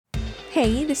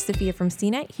Hey, this is Sophia from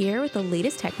CNET here with the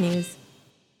latest tech news.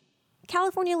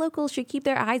 California locals should keep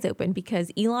their eyes open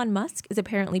because Elon Musk is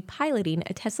apparently piloting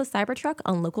a Tesla Cybertruck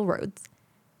on local roads.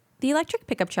 The electric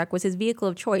pickup truck was his vehicle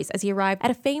of choice as he arrived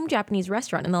at a famed Japanese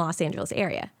restaurant in the Los Angeles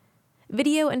area.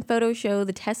 Video and photos show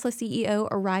the Tesla CEO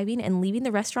arriving and leaving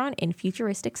the restaurant in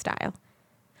futuristic style.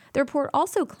 The report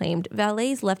also claimed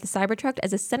valets left the Cybertruck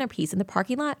as a centerpiece in the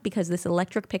parking lot because this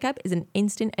electric pickup is an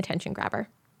instant attention grabber.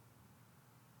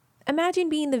 Imagine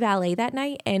being the valet that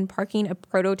night and parking a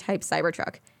prototype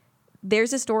Cybertruck.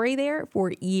 There's a story there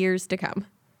for years to come.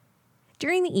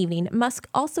 During the evening, Musk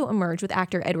also emerged with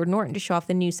actor Edward Norton to show off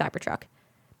the new Cybertruck.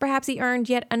 Perhaps he earned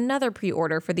yet another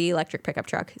pre-order for the electric pickup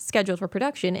truck, scheduled for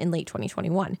production in late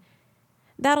 2021.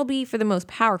 That'll be for the most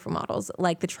powerful models,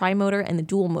 like the tri-motor and the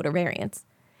dual-motor variants.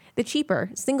 The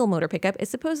cheaper, single-motor pickup is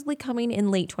supposedly coming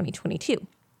in late 2022.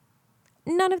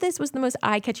 None of this was the most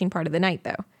eye-catching part of the night,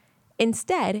 though.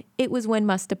 Instead, it was when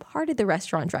Musk departed the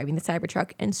restaurant driving the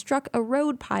Cybertruck and struck a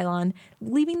road pylon,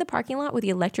 leaving the parking lot with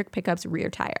the electric pickup's rear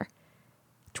tire.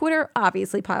 Twitter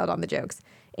obviously piled on the jokes,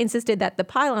 insisted that the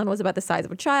pylon was about the size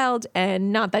of a child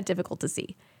and not that difficult to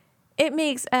see. It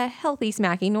makes a healthy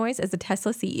smacking noise as the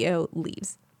Tesla CEO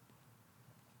leaves.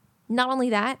 Not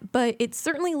only that, but it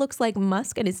certainly looks like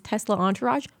Musk and his Tesla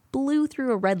entourage blew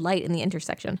through a red light in the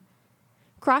intersection.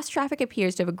 Cross-traffic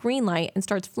appears to have a green light and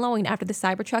starts flowing after the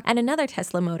Cybertruck and another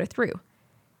Tesla motor through.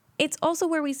 It's also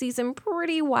where we see some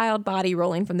pretty wild body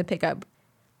rolling from the pickup.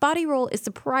 Body roll is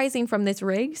surprising from this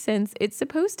rig since it's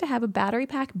supposed to have a battery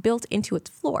pack built into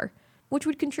its floor, which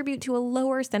would contribute to a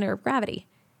lower center of gravity.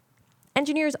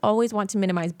 Engineers always want to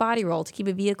minimize body roll to keep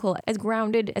a vehicle as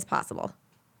grounded as possible.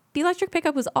 The electric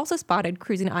pickup was also spotted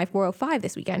cruising I-405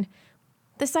 this weekend.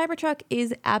 The Cybertruck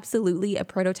is absolutely a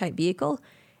prototype vehicle,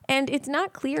 and it's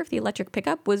not clear if the electric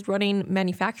pickup was running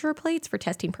manufacturer plates for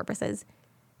testing purposes.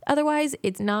 Otherwise,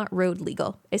 it's not road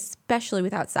legal, especially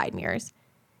without side mirrors.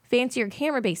 Fancier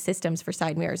camera-based systems for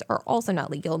side mirrors are also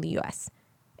not legal in the US.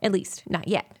 At least, not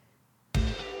yet.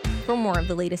 For more of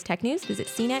the latest tech news, visit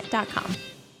cnet.com.